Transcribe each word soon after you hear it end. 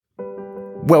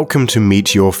Welcome to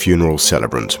Meet Your Funeral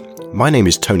Celebrant. My name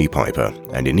is Tony Piper,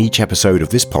 and in each episode of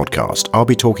this podcast, I'll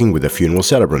be talking with a funeral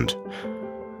celebrant.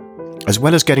 As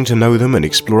well as getting to know them and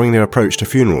exploring their approach to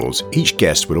funerals, each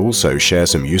guest will also share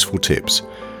some useful tips.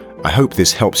 I hope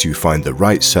this helps you find the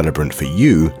right celebrant for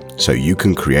you so you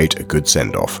can create a good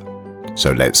send-off.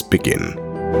 So let's begin.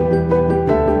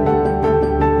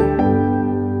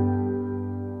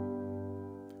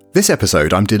 This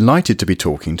episode, I'm delighted to be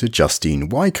talking to Justine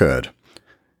Wykerd.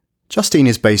 Justine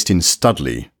is based in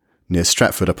Studley, near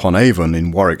Stratford-upon-Avon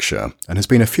in Warwickshire, and has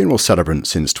been a funeral celebrant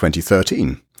since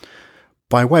 2013.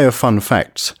 By way of fun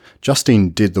facts,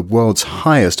 Justine did the world's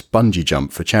highest bungee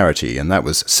jump for charity, and that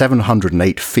was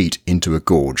 708 feet into a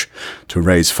gorge, to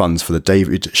raise funds for the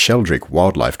David Sheldrick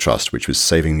Wildlife Trust, which was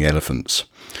saving the elephants.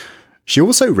 She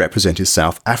also represented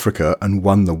South Africa and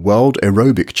won the World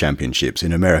Aerobic Championships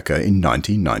in America in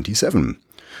 1997.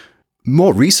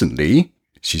 More recently,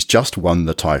 she's just won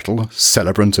the title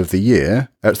Celebrant of the Year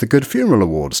at the Good Funeral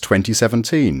Awards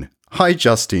 2017. Hi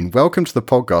Justine, welcome to the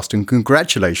podcast and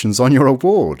congratulations on your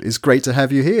award. It's great to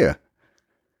have you here.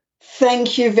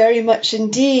 Thank you very much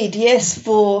indeed. Yes,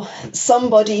 for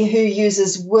somebody who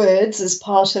uses words as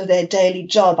part of their daily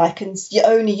job, I can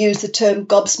only use the term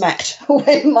gobsmacked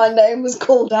when my name was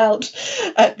called out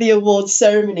at the awards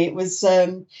ceremony. It was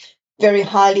very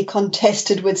highly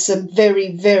contested with some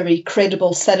very, very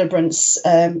credible celebrants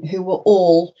who were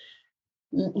all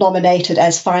nominated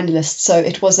as finalists. So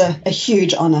it was a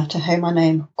huge honour to have my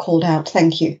name called out.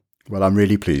 Thank you. Well, I'm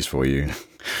really pleased for you.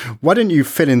 Why don't you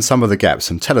fill in some of the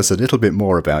gaps and tell us a little bit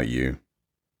more about you?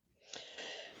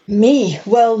 Me?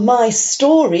 Well, my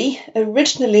story,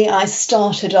 originally I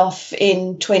started off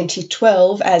in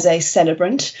 2012 as a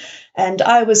celebrant, and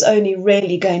I was only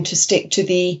really going to stick to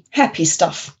the happy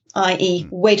stuff, i.e.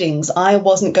 weddings. I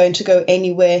wasn't going to go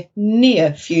anywhere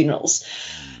near funerals.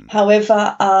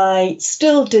 However, I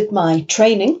still did my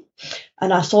training,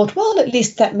 and I thought, well, at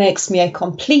least that makes me a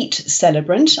complete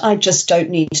celebrant. I just don't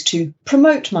need to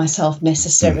promote myself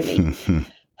necessarily.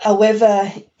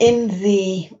 However, in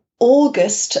the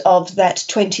August of that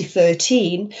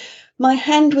 2013, my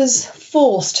hand was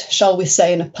forced, shall we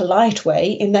say, in a polite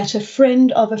way, in that a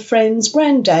friend of a friend's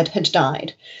granddad had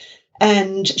died.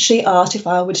 And she asked if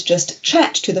I would just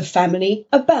chat to the family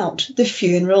about the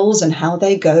funerals and how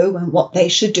they go and what they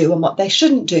should do and what they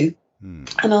shouldn't do.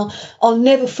 And I'll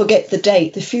never forget the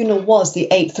date. The funeral was the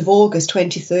 8th of August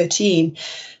 2013.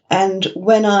 And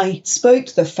when I spoke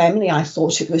to the family, I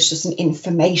thought it was just an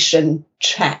information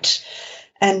chat.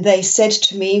 And they said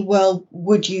to me, well,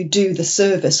 would you do the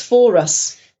service for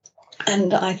us?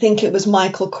 And I think it was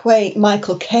Michael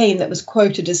Caine that was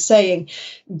quoted as saying,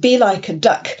 be like a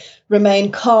duck,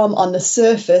 remain calm on the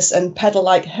surface and paddle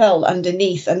like hell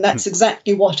underneath. And that's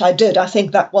exactly what I did. I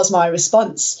think that was my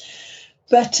response.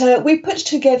 But we put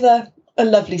together a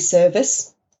lovely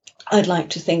service. I'd like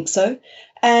to think so.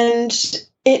 And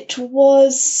it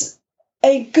was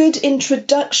a good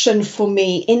introduction for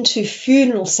me into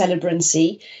funeral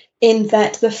celebrancy, in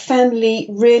that the family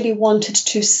really wanted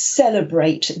to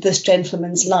celebrate this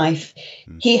gentleman's life.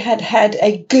 He had had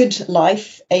a good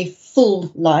life, a full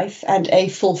life, and a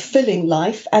fulfilling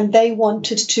life, and they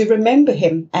wanted to remember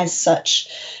him as such.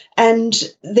 And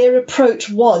their approach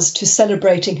was to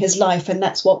celebrating his life, and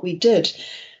that's what we did.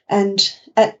 And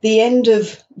at the end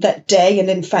of that day, and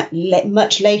in fact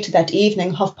much later that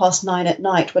evening, 9:30 at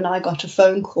night, when I got a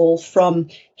phone call from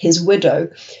his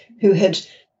widow, who had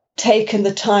taken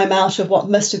the time out of what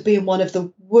must have been one of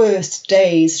the worst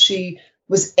days she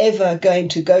was ever going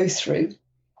to go through,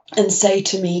 and say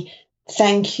to me,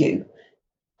 thank you.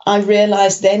 I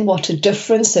realised then what a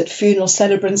difference that funeral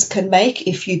celebrants can make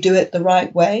if you do it the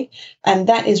right way. And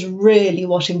that is really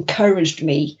what encouraged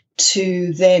me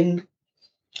to then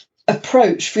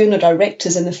approach funeral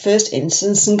directors in the first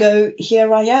instance and go,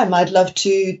 here I am. I'd love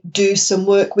to do some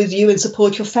work with you and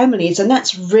support your families. And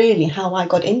that's really how I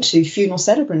got into funeral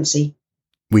celebrancy.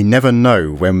 We never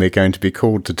know when we're going to be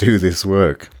called to do this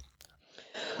work.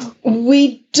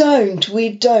 We don't.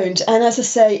 And as I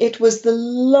say, it was the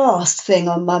last thing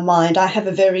on my mind. I have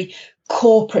a very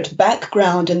corporate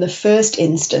background in the first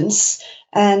instance,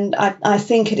 and I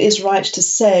think it is right to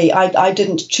say I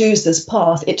didn't choose this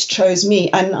path. It chose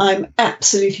me, and I'm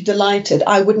absolutely delighted.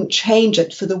 I wouldn't change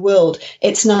it for the world.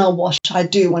 It's now what I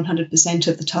do 100%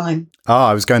 of the time.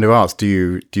 I was going to ask, do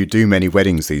you do many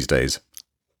weddings these days?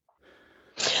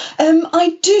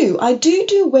 I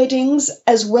do weddings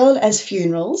as well as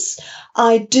funerals.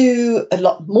 I do a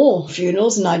lot more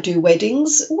funerals than I do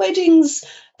weddings. Weddings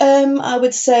I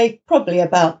would say probably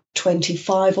about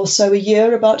 25 or so a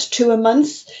year, about 2 a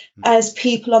month, as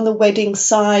people on the wedding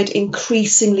side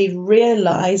increasingly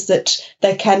realise that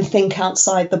they can think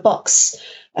outside the box.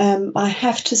 I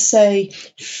have to say,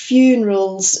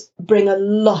 funerals bring a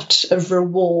lot of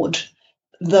reward,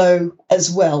 though,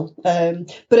 as well.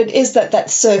 But it is that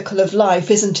circle of life,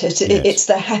 isn't it? Yes. It's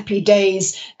the happy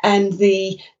days and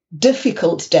the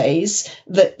difficult days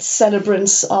that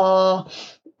celebrants are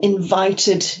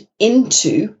invited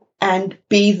into and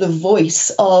be the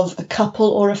voice of a couple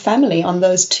or a family on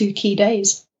those 2 key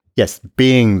days. Yes,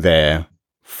 being there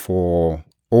for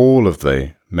all of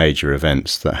the major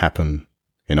events that happen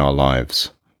in our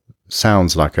lives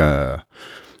sounds like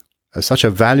such a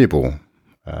valuable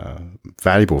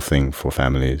thing for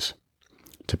families,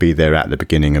 to be there at the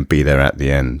beginning and be there at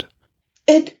the end.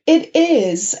 It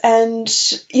is, and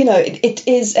it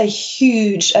is a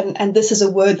huge, and this is a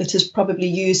word that is probably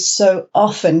used so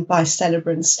often by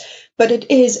celebrants, but it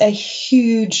is a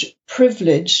huge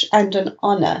privilege and an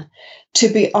honour to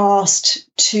be asked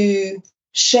to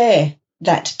share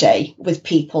that day with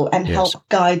people and help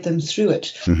guide them through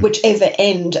it, whichever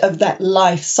end of that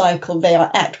life cycle they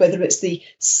are at, whether it's the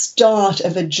start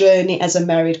of a journey as a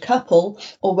married couple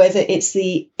or whether it's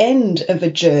the end of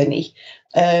a journey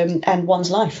and one's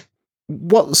life.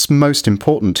 What's most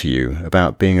important to you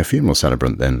about being a funeral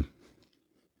celebrant then?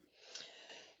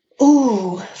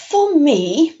 For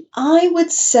me, I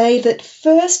would say that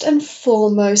first and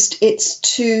foremost, it's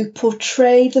to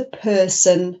portray the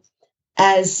person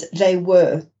as they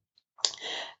were.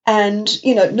 And,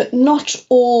 not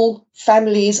all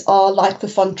families are like the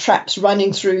Von Trapps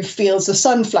running through fields of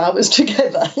sunflowers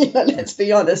together. Let's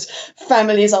be honest.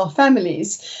 Families are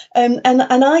families. And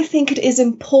I think it is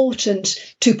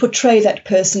important to portray that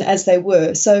person as they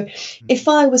were. So if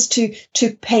I was to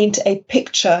paint a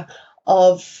picture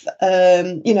of,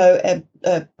 a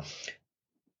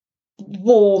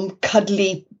warm,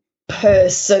 cuddly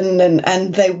person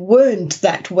and they weren't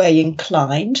that way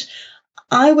inclined,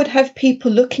 I would have people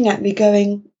looking at me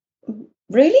going,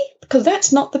 really? Because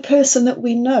that's not the person that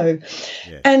we know.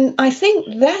 Yeah. And I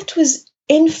think that was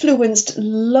influenced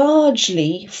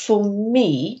largely for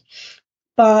me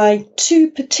by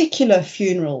 2 particular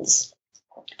funerals.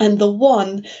 And the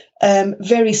one,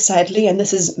 very sadly, and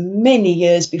this is many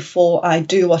years before I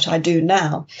do what I do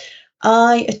now,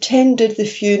 I attended the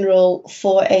funeral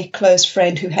for a close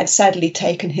friend who had sadly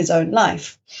taken his own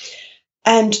life.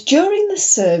 And during the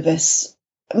service,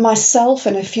 myself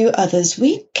and a few others,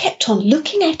 we kept on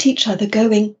looking at each other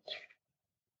going,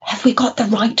 have we got the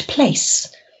right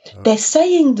place? They're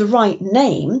saying the right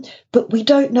name, but we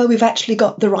don't know we've actually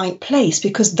got the right place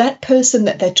because that person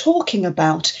that they're talking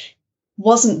about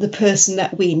wasn't the person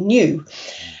that we knew.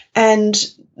 And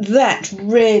that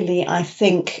really, I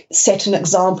think, set an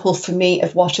example for me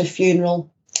of what a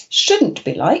funeral shouldn't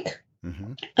be like.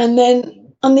 Mm-hmm. And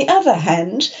then, on the other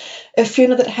hand, a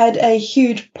funeral that had a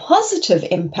huge positive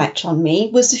impact on me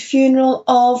was the funeral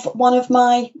of one of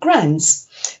my grands,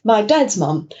 my dad's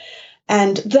mum.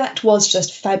 And that was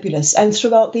just fabulous. And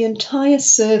throughout the entire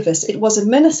service, it was a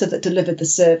minister that delivered the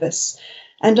service.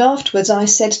 And afterwards, I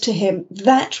said to him,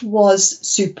 that was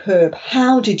superb.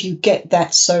 How did you get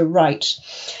that so right?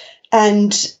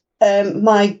 And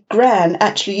my gran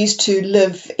actually used to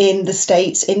live in the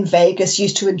States, in Vegas,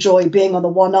 used to enjoy being on the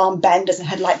one-arm banders and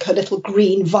had like her little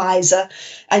green visor.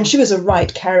 And she was a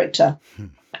right character.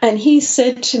 And he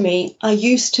said to me, I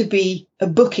used to be a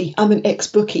bookie. I'm an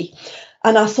ex-bookie.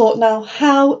 And I thought, now,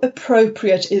 how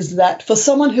appropriate is that for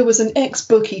someone who was an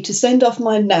ex-bookie to send off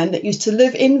my nan that used to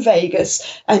live in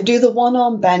Vegas and do the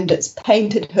one-arm bandits,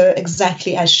 painted her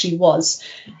exactly as she was.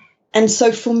 And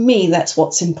so for me, that's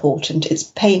what's important. It's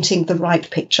painting the right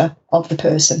picture of the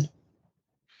person.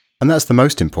 And that's the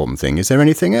most important thing. Is there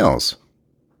anything else?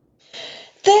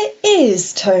 There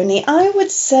is, Tony. I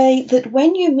would say that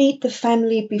when you meet the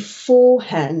family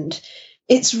beforehand,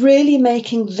 it's really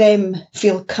making them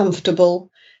feel comfortable,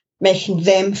 making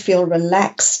them feel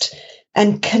relaxed,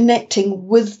 and connecting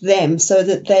with them so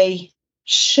that they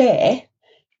share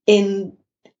in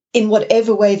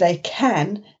whatever way they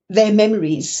can their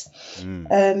memories.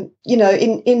 In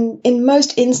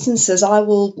most instances, I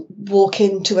will walk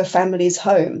into a family's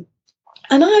home,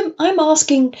 and I'm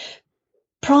asking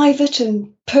private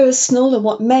and personal and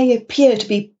what may appear to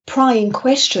be prying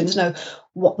questions.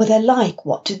 What were they like?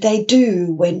 What did they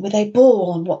do? When were they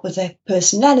born? What were their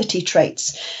personality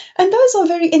traits? And those are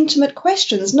very intimate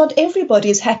questions. Not everybody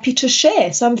is happy to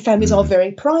share. Some families are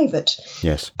very private.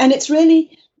 Yes. And it's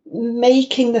really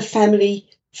making the family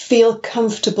feel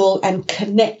comfortable and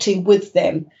connecting with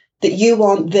them, that you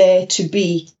aren't there to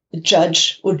be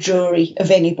judge or jury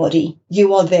of anybody.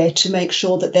 You are there to make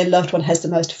sure that their loved one has the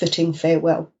most fitting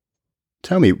farewell.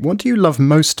 Tell me, what do you love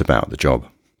most about the job?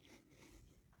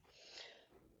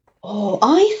 Oh,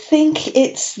 I think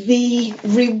it's the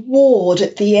reward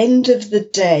at the end of the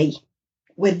day,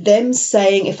 with them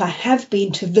saying, if I have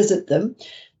been to visit them,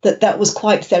 that was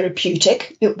quite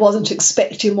therapeutic. It wasn't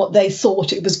expecting what they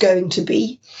thought it was going to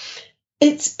be.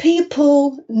 It's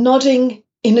people nodding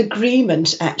in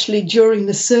agreement, actually, during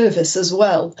the service as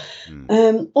well.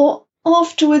 Or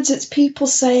afterwards, it's people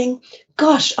saying,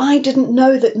 gosh, I didn't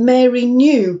know that Mary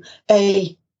knew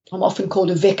I'm often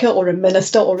called a vicar or a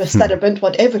minister or a celebrant,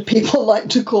 whatever people like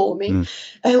to call me.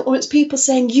 Or it's people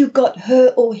saying, you got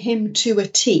her or him to a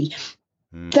T.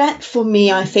 That, for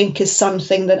me, I think, is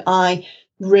something that I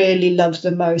really love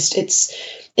the most.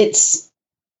 It's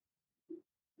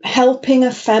helping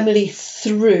a family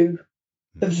through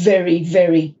a very,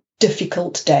 very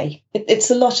difficult day. It's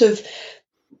a lot of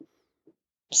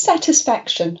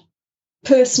satisfaction,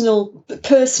 personal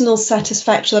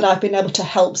satisfaction that I've been able to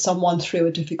help someone through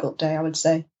a difficult day, I would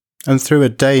say. And through a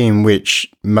day in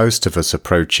which most of us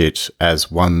approach it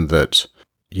as one that,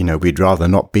 we'd rather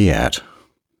not be at.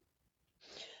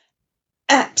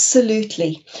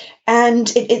 Absolutely.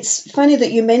 And it's funny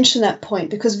that you mention that point,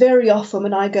 because very often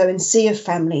when I go and see a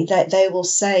family, they will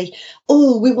say,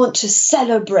 oh, we want to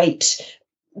celebrate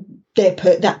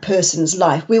that person's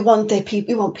life. We want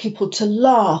people to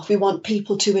laugh. We want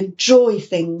people to enjoy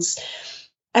things.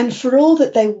 And for all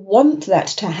that they want that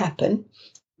to happen,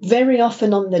 very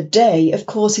often on the day, of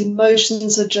course,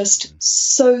 emotions are just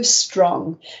so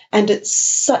strong and at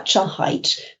such a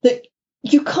height that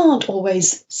you can't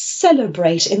always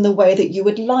celebrate in the way that you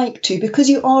would like to, because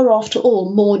you are, after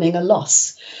all, mourning a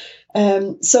loss.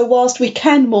 So whilst we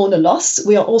can mourn a loss,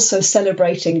 we are also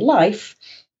celebrating life.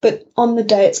 But on the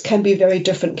day, it can be a very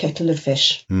different kettle of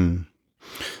fish.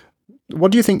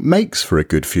 What do you think makes for a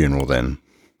good funeral then?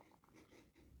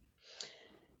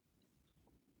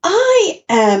 I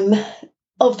am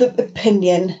of the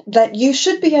opinion that you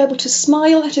should be able to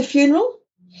smile at a funeral.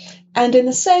 And in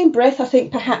the same breath, I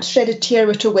think perhaps shed a tear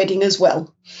at a wedding as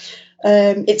well.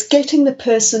 It's getting the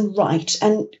person right.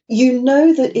 And you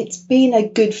know that it's been a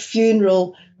good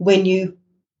funeral when you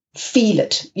feel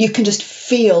it. You can just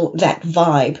feel that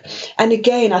vibe. And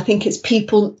again, I think it's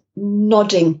people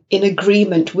nodding in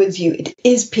agreement with you. It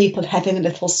is people having a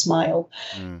little smile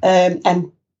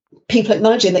and people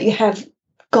acknowledging that you have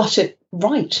got it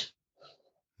right.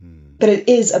 But it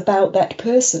is about that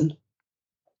person.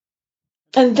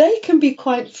 And they can be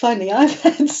quite funny. I've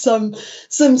had some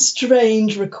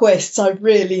strange requests, I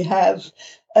really have.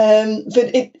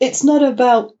 But it's not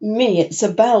about me, it's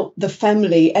about the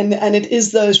family. And it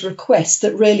is those requests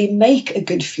that really make a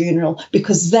good funeral,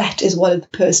 because that is what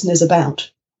the person is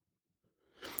about.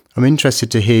 I'm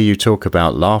interested to hear you talk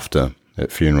about laughter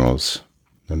at funerals.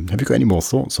 Have you got any more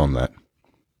thoughts on that?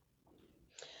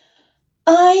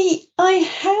 I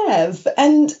have,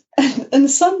 and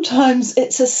sometimes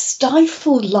it's a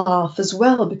stifled laugh as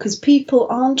well, because people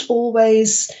aren't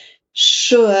always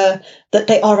sure that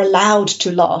they are allowed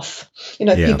to laugh.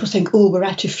 People think, oh, we're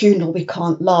at a funeral, we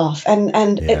can't laugh.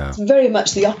 And it's very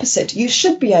much the opposite. You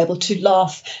should be able to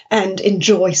laugh and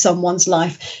enjoy someone's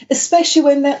life, especially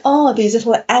when there are these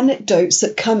little anecdotes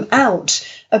that come out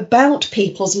about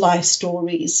people's life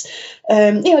stories.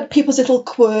 People's little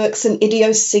quirks and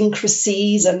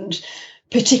idiosyncrasies and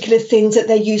particular things that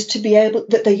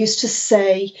they used to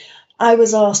say. I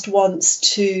was asked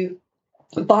once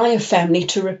by a family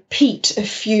to repeat a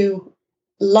few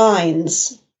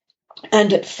lines,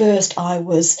 and at first I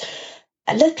was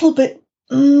a little bit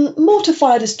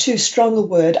mortified is too strong a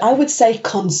word. I would say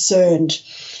concerned,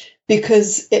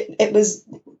 because it was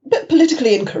a bit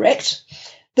politically incorrect.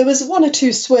 There was one or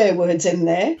two swear words in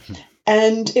there,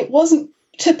 and it wasn't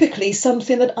typically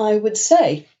something that I would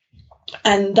say.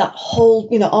 And that whole,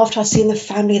 after I seen the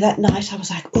family that night, I was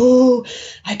like, oh,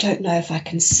 I don't know if I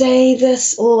can say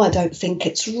this. Oh, I don't think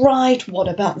it's right. What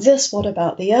about this? What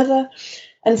about the other?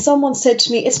 And someone said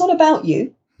to me, it's not about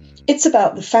you. It's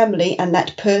about the family and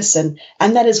that person.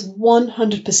 And that is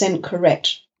 100%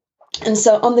 correct. And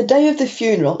so on the day of the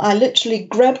funeral, I literally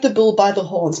grabbed the bull by the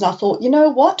horns, and I thought, you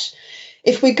know what?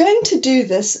 If we're going to do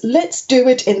this, let's do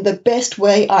it in the best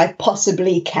way I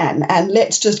possibly can, and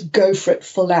let's just go for it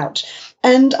full out.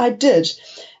 And I did.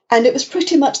 And it was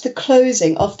pretty much the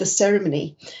closing of the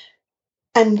ceremony.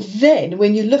 And then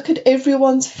when you look at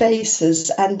everyone's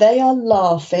faces and they are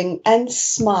laughing and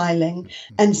smiling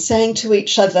and saying to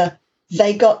each other,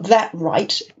 they got that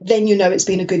right, then you know it's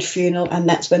been a good funeral, and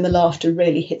that's when the laughter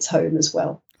really hits home as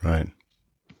well. Right.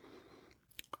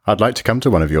 I'd like to come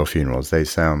to one of your funerals. They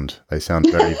sound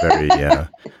very, very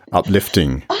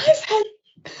uplifting.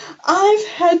 I've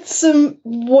had some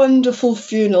wonderful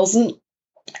funerals, and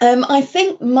I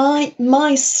think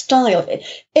my style.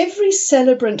 Every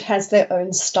celebrant has their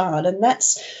own style, and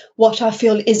that's what I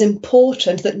feel is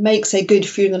important. That makes a good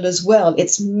funeral as well.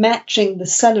 It's matching the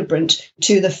celebrant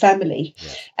to the family,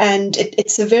 and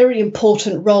it's a very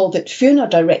important role that funeral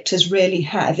directors really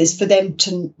have. Is for them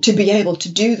to be able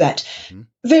to do that. Mm-hmm.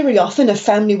 Very often, a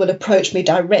family will approach me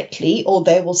directly, or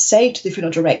they will say to the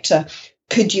funeral director,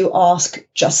 "Could you ask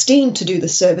Justine to do the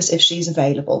service if she's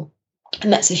available?"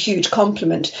 And that's a huge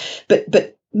compliment.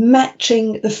 But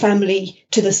matching the family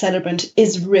to the celebrant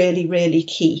is really, really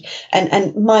key.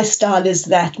 And my style is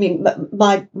that. I mean,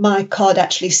 my card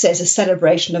actually says a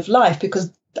celebration of life,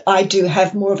 because I do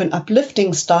have more of an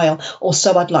uplifting style, or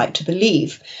so I'd like to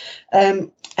believe.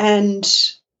 And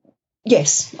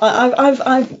yes,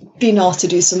 I've been asked to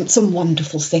do some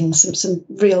wonderful things, some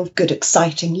real good,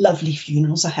 exciting, lovely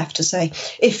funerals, I have to say.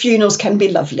 If funerals can be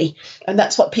lovely. And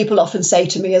that's what people often say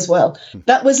to me as well.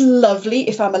 That was lovely,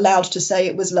 if I'm allowed to say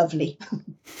it was lovely.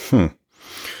 Do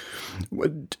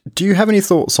you have any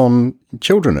thoughts on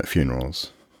children at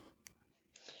funerals?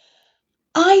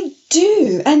 I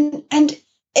do. And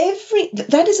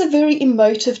that is a very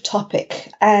emotive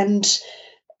topic. And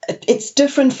it's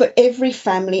different for every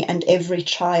family and every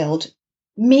child.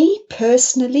 Me,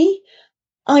 personally,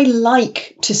 I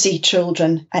like to see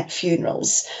children at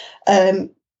funerals, but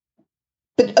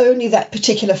only that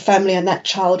particular family and that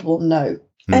child will know.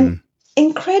 Mm. And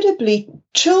incredibly,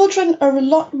 children are a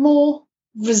lot more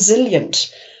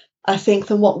resilient, I think,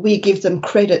 than what we give them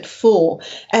credit for.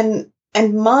 And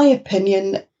my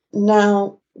opinion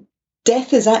now,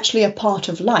 death is actually a part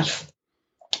of life.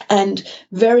 And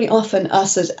very often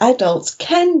us as adults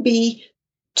can be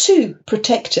too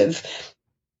protective.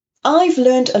 I've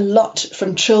learned a lot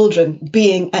from children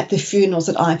being at the funerals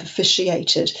that I've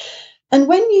officiated. And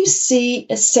when you see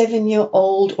a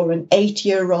 7-year-old or an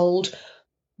 8-year-old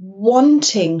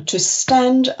wanting to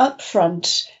stand up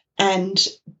front and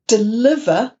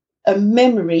deliver a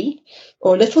memory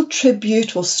or a little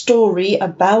tribute or story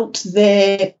about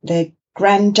their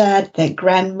granddad, their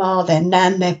grandma, their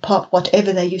nan, their pop,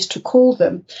 whatever they used to call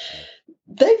them,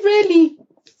 they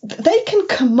can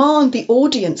command the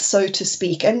audience, so to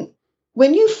speak. And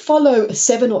when you follow a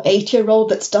 7 or 8-year-old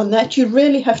that's done that, you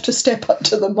really have to step up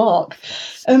to the mark.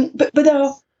 But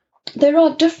there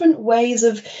are different ways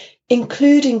of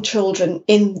including children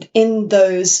in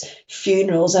those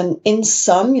funerals. And in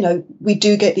some, we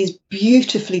do get these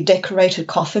beautifully decorated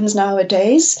coffins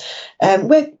nowadays,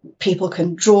 where people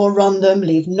can draw on them,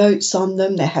 leave notes on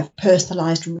them. They have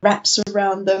personalized wraps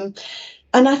around them.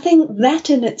 And I think that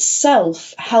in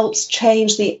itself helps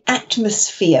change the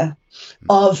atmosphere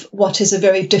of what is a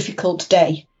very difficult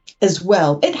day as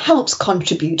well. It helps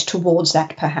contribute towards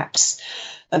that, perhaps.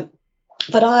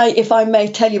 But if I may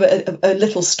tell you a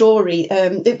little story,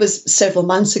 it was several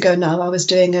months ago now. I was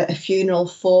doing a funeral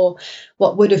for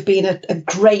what would have been a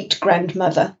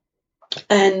great-grandmother.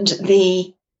 And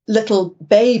the little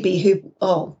baby, who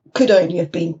could only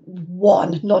have been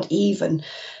 1, not even,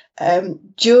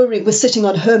 was sitting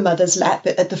on her mother's lap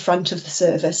at the front of the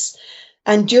service.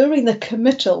 And during the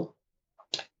committal,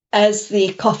 as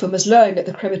the coffin was lowering at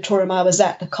the crematorium I was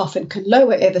at, the coffin can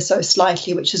lower ever so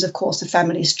slightly, which is, of course, the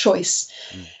family's choice.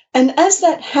 Mm. And as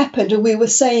that happened, and we were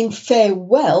saying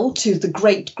farewell to the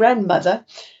great-grandmother,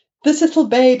 this little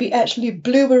baby actually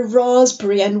blew a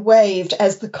raspberry and waved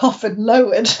as the coffin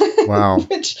lowered. Wow.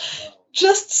 Which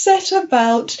just set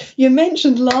about, you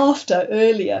mentioned laughter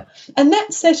earlier, and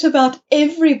that set about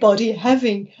everybody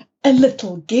having a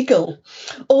little giggle.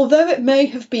 Although it may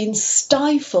have been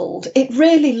stifled, it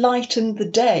really lightened the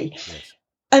day. Yes.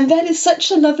 And that is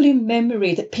such a lovely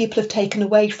memory that people have taken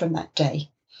away from that day.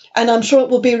 And I'm sure it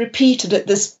will be repeated at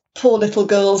this poor little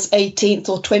girl's 18th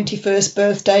or 21st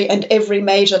birthday, and every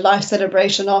major life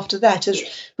celebration after that is,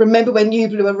 remember when you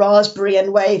blew a raspberry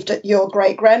and waved at your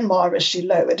great-grandma as she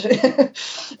lowered.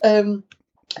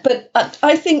 But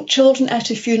I think children at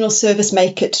a funeral service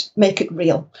make it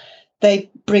real.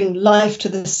 They bring life to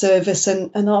the service,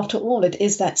 and after all, it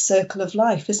is that circle of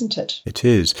life, isn't it? It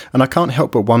is. And I can't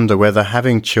help but wonder whether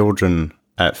having children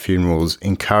at funerals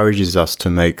encourages us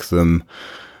to make them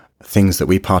things that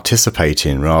we participate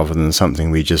in rather than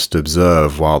something we just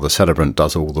observe while the celebrant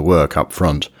does all the work up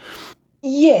front.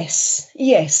 Yes.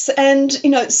 And,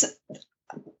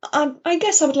 I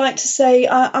guess I would like to say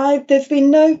there have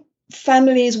been no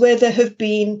families where there have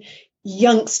been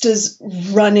youngsters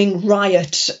running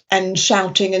riot and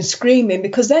shouting and screaming,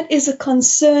 because that is a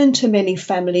concern to many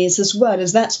families as well,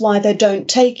 as that's why they don't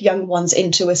take young ones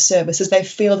into a service, as they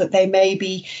feel that they may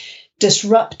be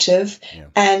disruptive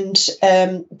and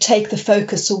take the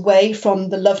focus away from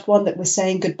the loved one that we're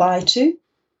saying goodbye to.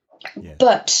 Yeah.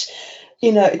 But,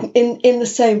 in the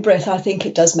same breath, I think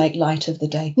it does make light of the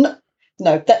day.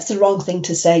 No, that's the wrong thing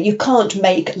to say. You can't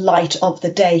make light of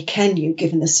the day, can you,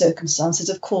 given the circumstances?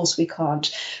 Of course we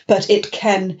can't. But it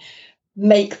can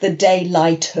make the day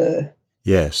lighter.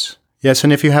 Yes. Yes,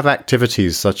 and if you have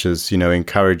activities such as,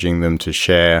 encouraging them to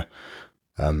share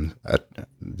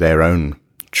their own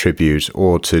tribute,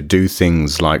 or to do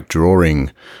things like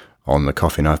drawing on the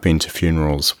coffin. I've been to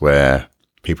funerals where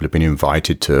people have been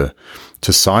invited to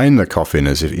sign the coffin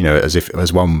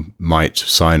as one might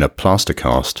sign a plaster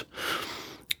cast,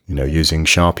 using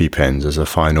Sharpie pens as a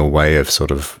final way of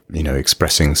sort of,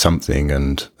 expressing something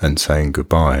and saying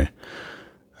goodbye.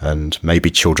 And maybe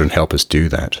children help us do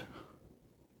that.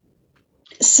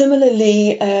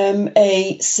 Similarly,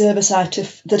 a service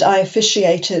that I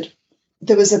officiated,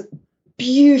 there was a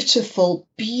beautiful,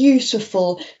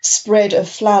 beautiful spread of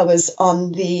flowers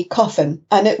on the coffin,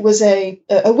 and it was a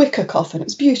wicker coffin. It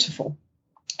was beautiful.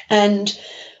 And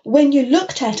when you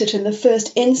looked at it in the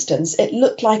first instance, it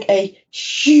looked like a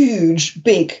huge,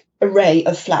 big array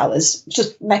of flowers,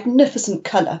 just magnificent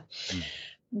colour.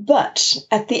 But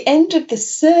at the end of the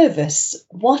service,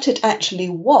 what it actually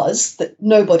was, that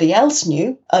nobody else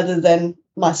knew other than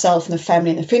myself and the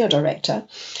family and the funeral director,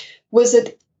 was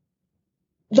that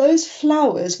those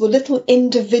flowers were little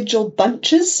individual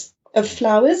bunches of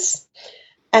flowers.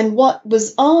 And what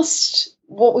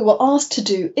we were asked to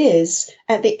do is,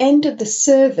 at the end of the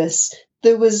service,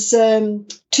 there was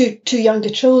two younger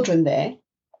children there,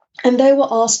 and they were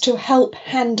asked to help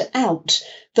hand out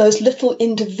those little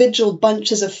individual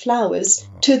bunches of flowers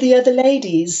to the other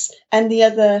ladies and the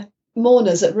other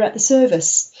mourners that were at the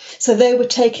service. So they were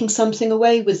taking something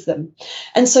away with them.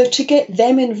 And so to get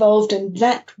them involved in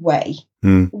that way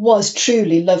was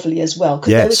truly lovely as well,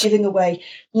 because they were giving away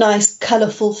nice,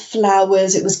 colourful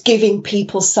flowers. It was giving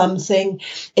people something.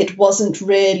 It wasn't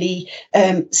really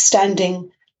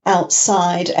standing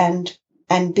outside and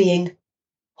being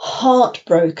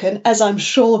heartbroken, as I'm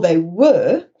sure they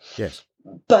were. Yes.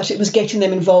 But it was getting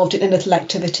them involved in a little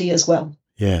activity as well.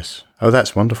 Yes. Oh,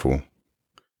 that's wonderful.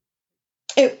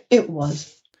 It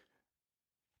was.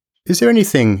 Is there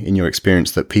anything in your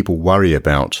experience that people worry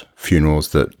about funerals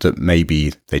that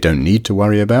maybe they don't need to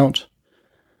worry about?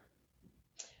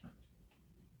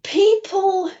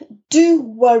 People do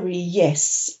worry,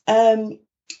 yes.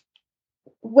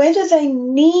 Whether they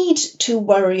need to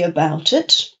worry about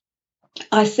it,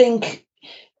 I think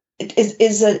it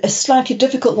is a slightly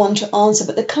difficult one to answer,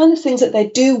 but the kind of things that they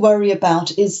do worry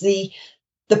about is the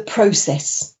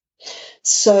process.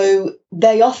 So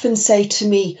they often say to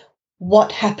me,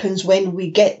 what happens when we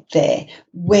get there?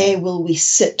 Where will we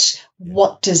sit?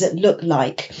 What does it look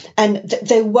like? And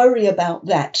they worry about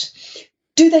that.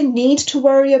 Do they need to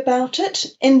worry about it?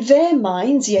 In their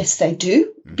minds, yes, they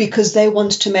do, because they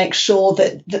want to make sure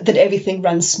that everything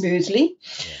runs smoothly.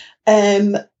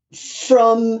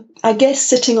 From, I guess,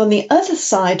 sitting on the other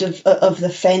side of the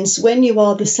fence, when you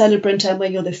are the celebrant and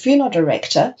when you're the funeral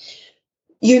director,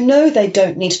 you know they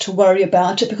don't need to worry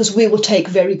about it, because we will take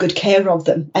very good care of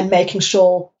them and making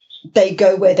sure they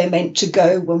go where they're meant to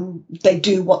go when they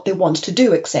do what they want to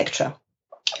do, etc.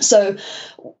 So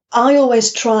I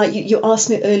always try, you asked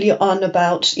me earlier on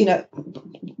about,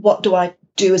 what do I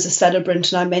do as a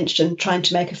celebrant? And I mentioned trying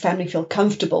to make a family feel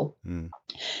comfortable.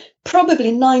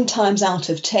 Probably 9 times out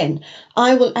of 10,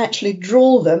 I will actually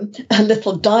draw them a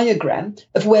little diagram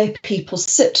of where people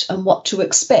sit and what to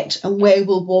expect and where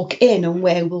we'll walk in and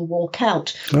where we'll walk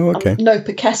out. Oh, okay. No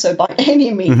Picasso by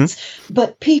any means,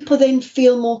 but people then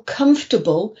feel more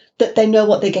comfortable that they know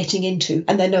what they're getting into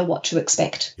and they know what to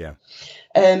expect. Yeah.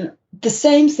 The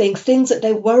same thing, things that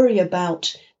they worry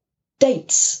about,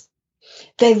 dates.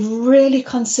 They're really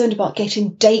concerned about getting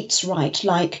dates right,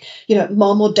 like,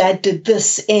 mom or dad did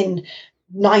this in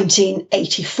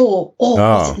 1984, or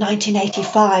was it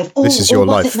 1985? This is your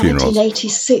life funeral.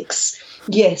 1986.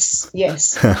 Yes.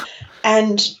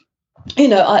 And,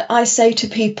 I say to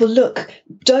people, look,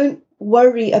 don't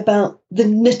worry about the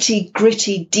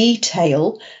nitty-gritty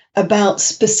detail about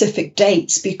specific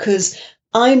dates, because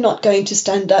I'm not going to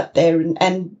stand up there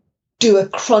and do a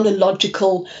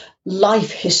chronological life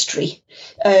history.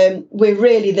 We're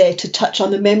really there to touch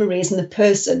on the memories and the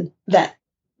person that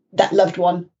loved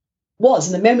one was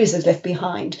and the memories they've left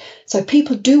behind. So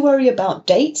people do worry about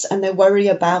dates, and they worry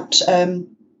about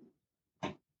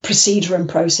procedure and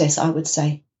process, I would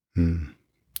say. Mm.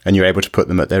 And you're able to put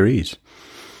them at their ease.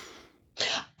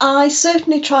 I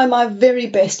certainly try my very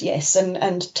best, yes,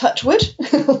 and touch wood.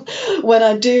 When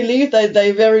I do leave,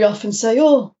 they very often say,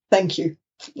 "Oh, thank you."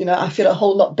 I feel a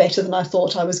whole lot better than I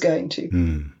thought I was going to.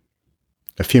 Mm.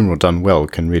 A funeral done well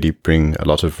can really bring a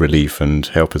lot of relief and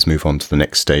help us move on to the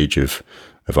next stage of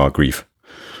our grief.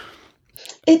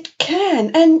 It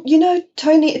can. And,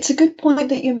 Tony, it's a good point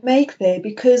that you make there,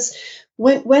 because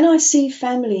when I see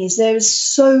families, there is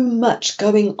so much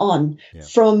going on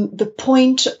from the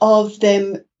point of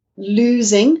them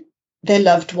losing their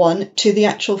loved one to the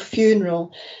actual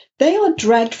funeral. They are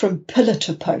dragged from pillar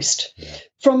to post,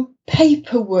 from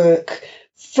paperwork,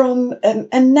 from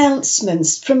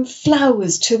announcements, from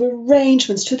flowers to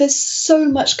arrangements to there's so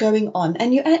much going on.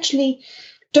 And you actually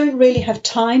don't really have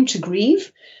time to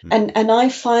grieve. And I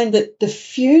find that the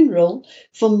funeral,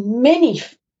 for many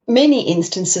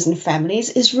instances and families,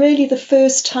 is really the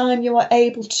first time you are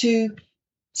able to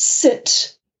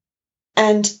sit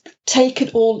and take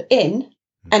it all in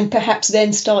and perhaps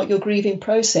then start your grieving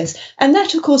process. And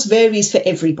that, of course, varies for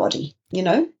everybody,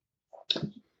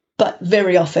 But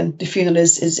very often the funeral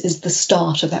is the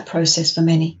start of that process for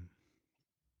many.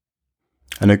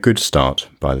 And a good start,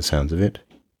 by the sounds of it.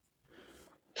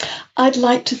 I'd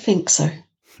like to think so.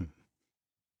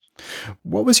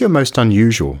 What was your most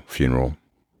unusual funeral?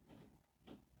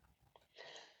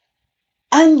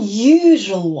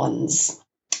 Unusual ones.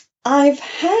 I've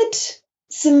had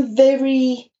some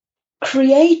very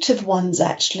creative ones,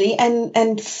 actually,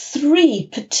 and three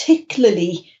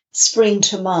particularly spring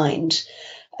to mind.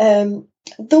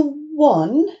 The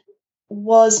one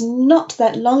was not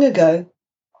that long ago,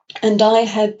 and I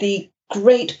had the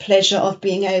great pleasure of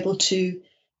being able to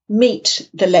meet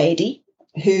the lady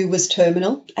who was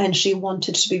terminal, and she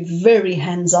wanted to be very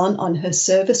hands-on on her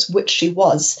service, which she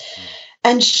was.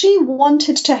 And she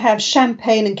wanted to have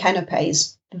champagne and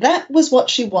canapes. That was what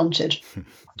she wanted.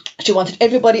 She wanted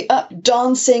everybody up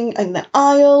dancing in the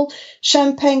aisle,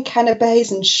 champagne,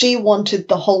 canapes, and she wanted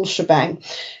the whole shebang.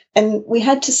 And we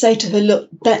had to say to her, look,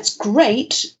 that's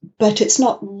great, but it's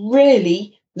not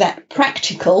really that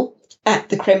practical at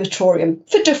the crematorium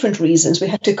for different reasons. We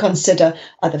have to consider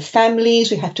other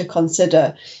families. We have to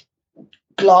consider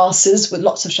glasses with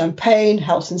lots of champagne,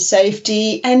 health and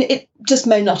safety, and it just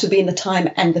may not have been the time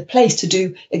and the place to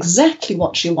do exactly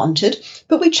what she wanted.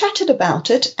 But we chatted about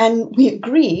it and we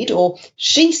agreed, or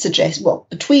she suggested, well,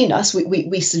 between us,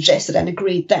 we suggested and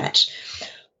agreed that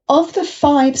of the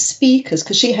 5 speakers,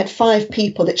 because she had 5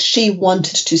 people that she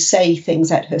wanted to say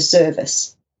things at her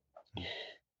service,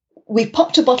 we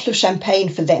popped a bottle of champagne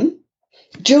for them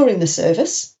during the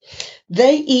service.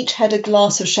 They each had a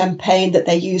glass of champagne that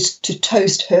they used to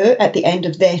toast her at the end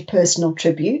of their personal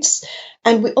tributes.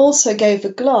 And we also gave a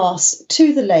glass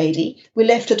to the lady. We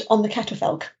left it on the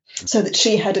catafalque so that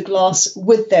she had a glass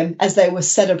with them as they were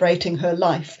celebrating her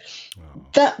life. Wow.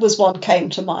 That was one came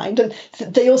to mind. And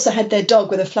they also had their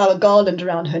dog with a flower garland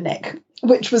around her neck,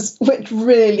 which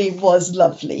really was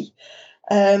lovely.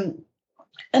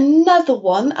 Another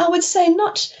one, I would say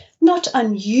not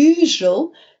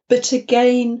unusual, but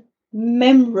again,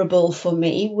 memorable for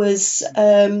me was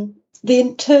the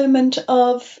interment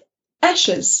of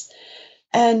Ashes.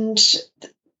 And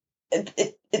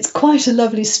it's quite a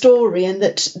lovely story, and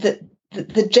that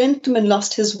the gentleman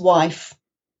lost his wife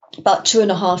about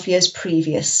 2.5 years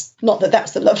previous. Not that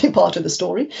that's the lovely part of the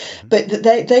story, but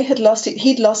that they had lost it.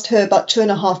 He'd lost her about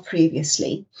 2.5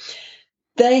 previously.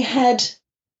 They had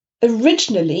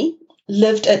originally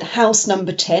lived at house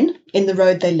number 10 in the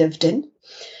road they lived in.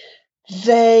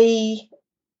 They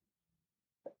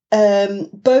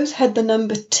both had the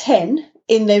number 10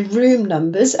 in their room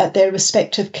numbers at their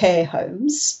respective care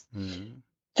homes. Mm.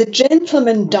 The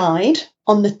gentleman died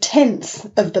on the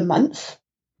 10th of the month,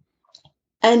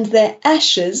 and their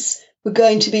ashes were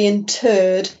going to be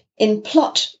interred in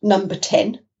plot number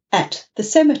 10 at the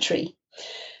cemetery.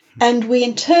 And we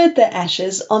interred their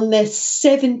ashes on their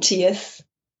 70th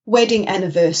wedding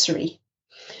anniversary,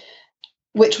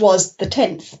 which was the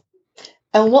 10th.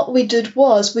 And what we did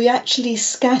was we actually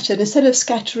scattered, instead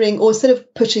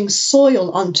of putting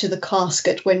soil onto the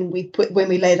casket when we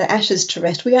lay the ashes to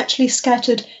rest, we actually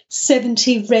scattered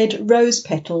 70 red rose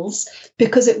petals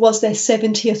because it was their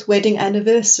 70th wedding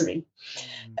anniversary.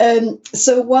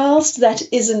 So whilst that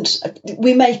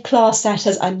we may class that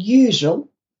as unusual,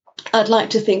 I'd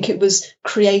like to think it was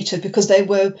creative because they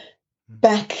were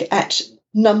back at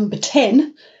number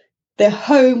 10. Their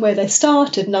home where they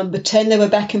started, number 10, they were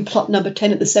back in plot number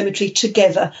 10 at the cemetery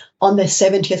together on their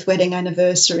 70th wedding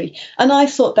anniversary. And I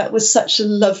thought that was such a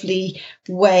lovely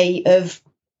way of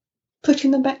putting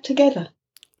them back together.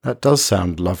 That does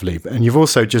sound lovely. And you've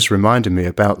also just reminded me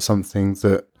about something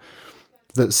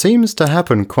that seems to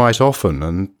happen quite often,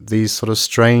 and these sort of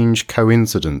strange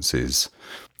coincidences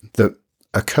that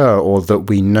occur or that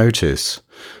we notice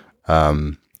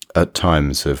at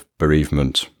times of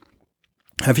bereavement.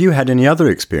 Have you had any other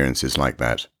experiences like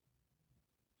that?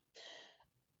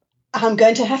 I'm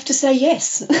going to have to say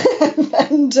yes.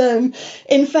 And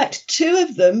in fact, two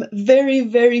of them very,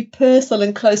 very personal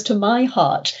and close to my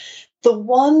heart. The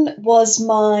one was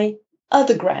my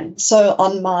other gran, so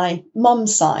on my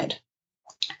mum's side.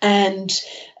 And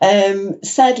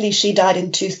sadly, she died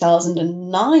in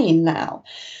 2009 now.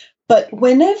 But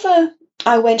whenever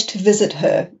I went to visit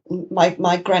her,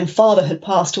 my grandfather had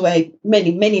passed away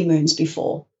many, many moons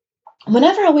before.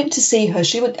 Whenever I went to see her,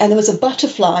 she would, and there was a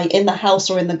butterfly in the house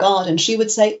or in the garden, she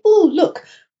would say, "Oh, look,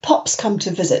 Pop's come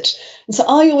to visit." And so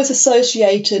I always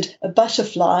associated a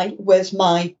butterfly with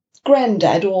my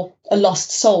granddad, or a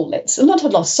lost soul, not a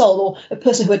lost soul, or a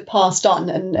person who had passed on,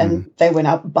 and they were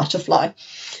now a butterfly.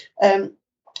 And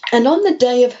on the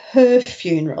day of her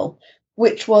funeral,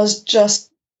 which was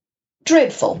just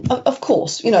dreadful, of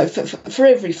course, for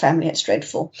every family it's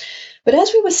dreadful. But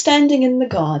as we were standing in the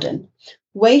garden,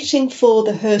 waiting for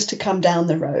the hearse to come down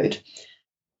the road,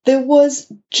 there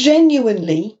was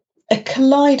genuinely a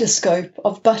kaleidoscope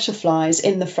of butterflies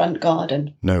in the front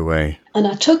garden. No way. And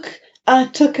I took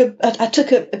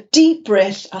a deep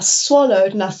breath, I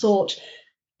swallowed, and I thought,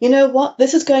 you know what?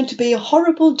 This is going to be a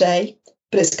horrible day,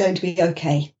 but it's going to be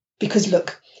okay. Because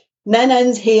look,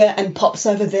 Nanan's here and Pop's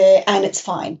over there, and it's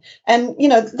fine. And,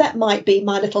 that might be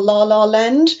my little la-la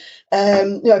land.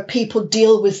 People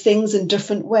deal with things in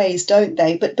different ways, don't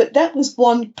they? But that was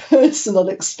one personal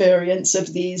experience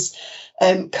of these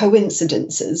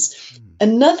coincidences.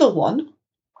 Another one,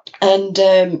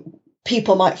 and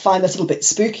people might find this a little bit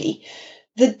spooky.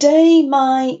 The day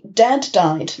my dad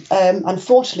died,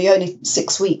 unfortunately only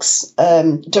 6 weeks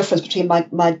difference between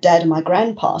my dad and my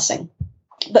gran passing.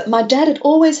 But my dad had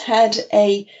always had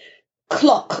a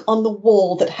clock on the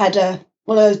wall that had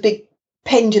one of those big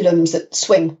pendulums that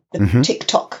swing, the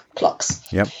tick-tock clocks.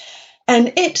 Yep.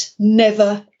 And it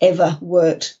never, ever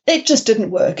worked. It just didn't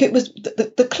work. It was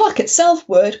the clock itself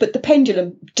worked, but the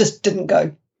pendulum just didn't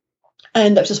go.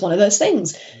 And that's just one of those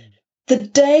things. The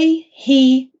day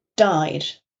he died,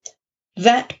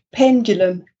 that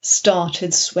pendulum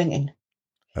started swinging.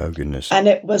 Oh, goodness. And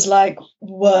it was like,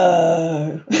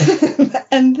 whoa.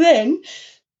 And then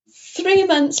 3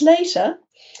 months later,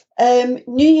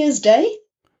 New Year's Day,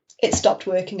 it stopped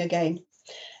working again.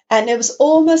 And it was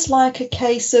almost like a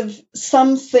case of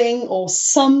something or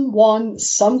someone,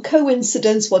 some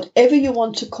coincidence, whatever you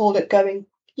want to call it, going,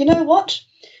 you know what?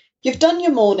 You've done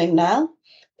your mourning now.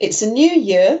 It's a new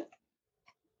year.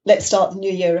 Let's start the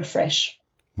new year afresh.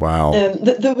 Wow.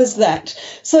 There was that.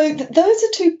 So those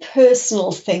are two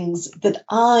personal things that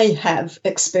I have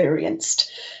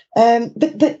experienced. And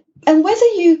whether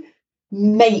you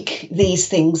make these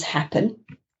things happen,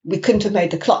 we couldn't have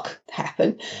made the clock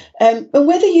happen. And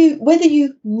whether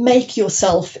you make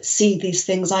yourself see these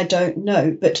things, I don't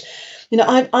know. But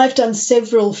I've done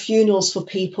several funerals for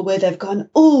people where they've gone,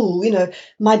 oh,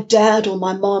 my dad or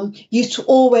my mom used to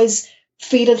always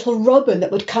feed a little robin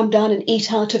that would come down and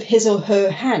eat out of his or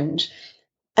her hand.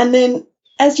 And then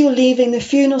as you're leaving the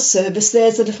funeral service,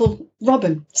 there's a little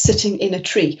robin sitting in a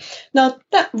tree. Now,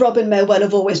 that robin may well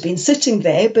have always been sitting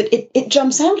there, but it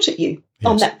jumps out at you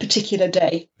on that particular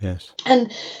day. Yes.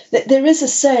 And there is a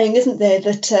saying, isn't there,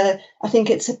 that I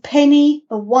think it's a penny,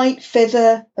 a white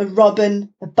feather, a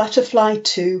robin, a butterfly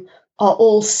too, are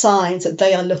all signs that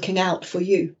they are looking out for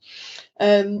you.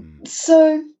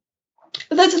 So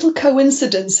those little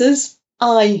coincidences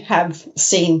I have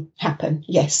seen happen,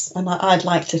 yes, and I'd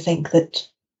like to think that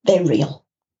they're real.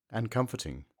 And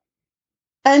comforting.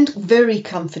 And very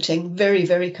comforting, very,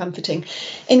 very comforting.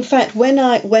 In fact, when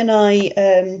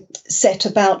I set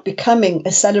about becoming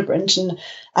a celebrant, and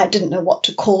I didn't know what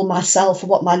to call myself or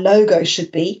what my logo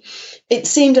should be, it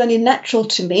seemed only natural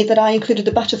to me that I included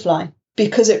a butterfly,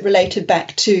 because it related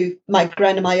back to my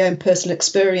gran and my own personal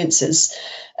experiences.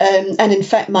 And in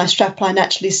fact, my strapline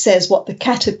actually says what the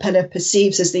caterpillar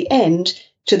perceives as the end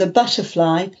to the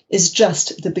butterfly is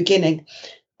just the beginning.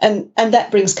 And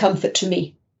that brings comfort to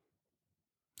me.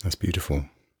 That's beautiful.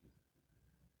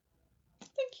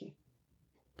 Thank you.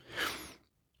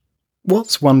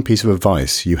 What's one piece of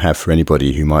advice you have for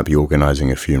anybody who might be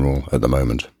organising a funeral at the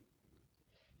moment?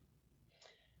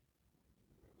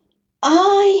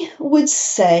 I would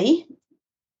say,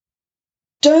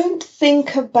 don't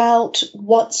think about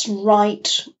what's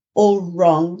right or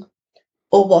wrong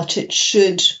or what it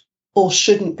should or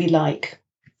shouldn't be like.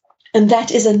 And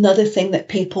that is another thing that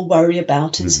people worry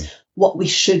about, is what we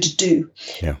should do.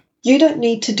 Yeah. You don't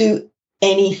need to do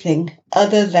anything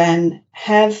other than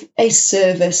have a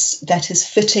service that is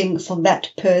fitting for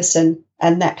that person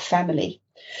and that family.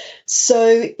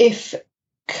 So if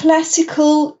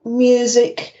classical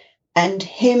music and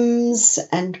hymns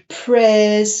and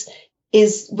prayers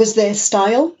was their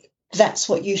style, that's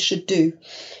what you should do.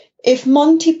 If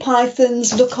Monty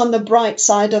Python's Look on the Bright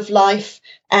Side of Life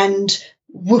and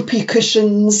whoopee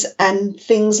cushions and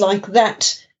things like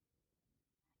that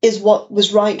is what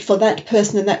was right for that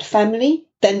person and that family,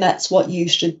 then that's what you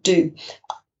should do.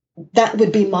 That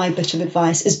would be my bit of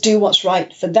advice, is do what's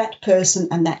right for that person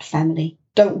and that family.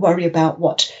 Don't worry about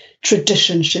what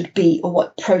tradition should be or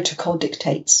what protocol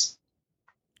dictates.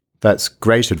 That's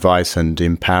great advice and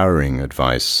empowering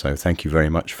advice, so thank you very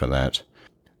much for that.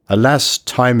 Alas,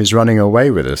 time is running away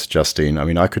with us, Justine. I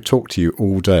mean, I could talk to you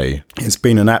all day. It's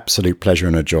been an absolute pleasure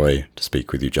and a joy to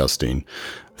speak with you, Justine.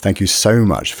 Thank you so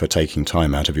much for taking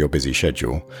time out of your busy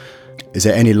schedule. Is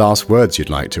there any last words you'd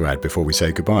like to add before we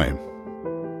say goodbye?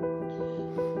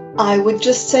 I would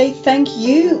just say thank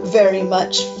you very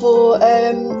much for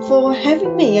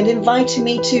having me and inviting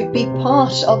me to be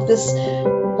part of this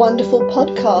wonderful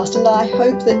podcast. And I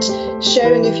hope that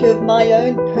sharing a few of my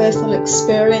own personal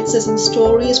experiences and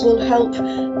stories will help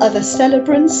other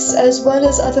celebrants as well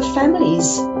as other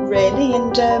families, really,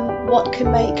 and what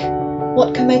can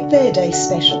make their day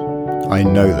special. I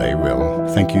know they will.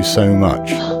 Thank you so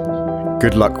much.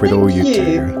 Good luck with all you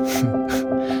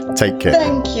do. Take care.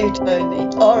 Thank you,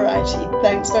 Tony. All righty.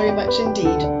 Thanks very much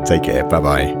indeed. Take care.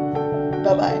 Bye-bye.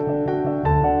 Bye-bye.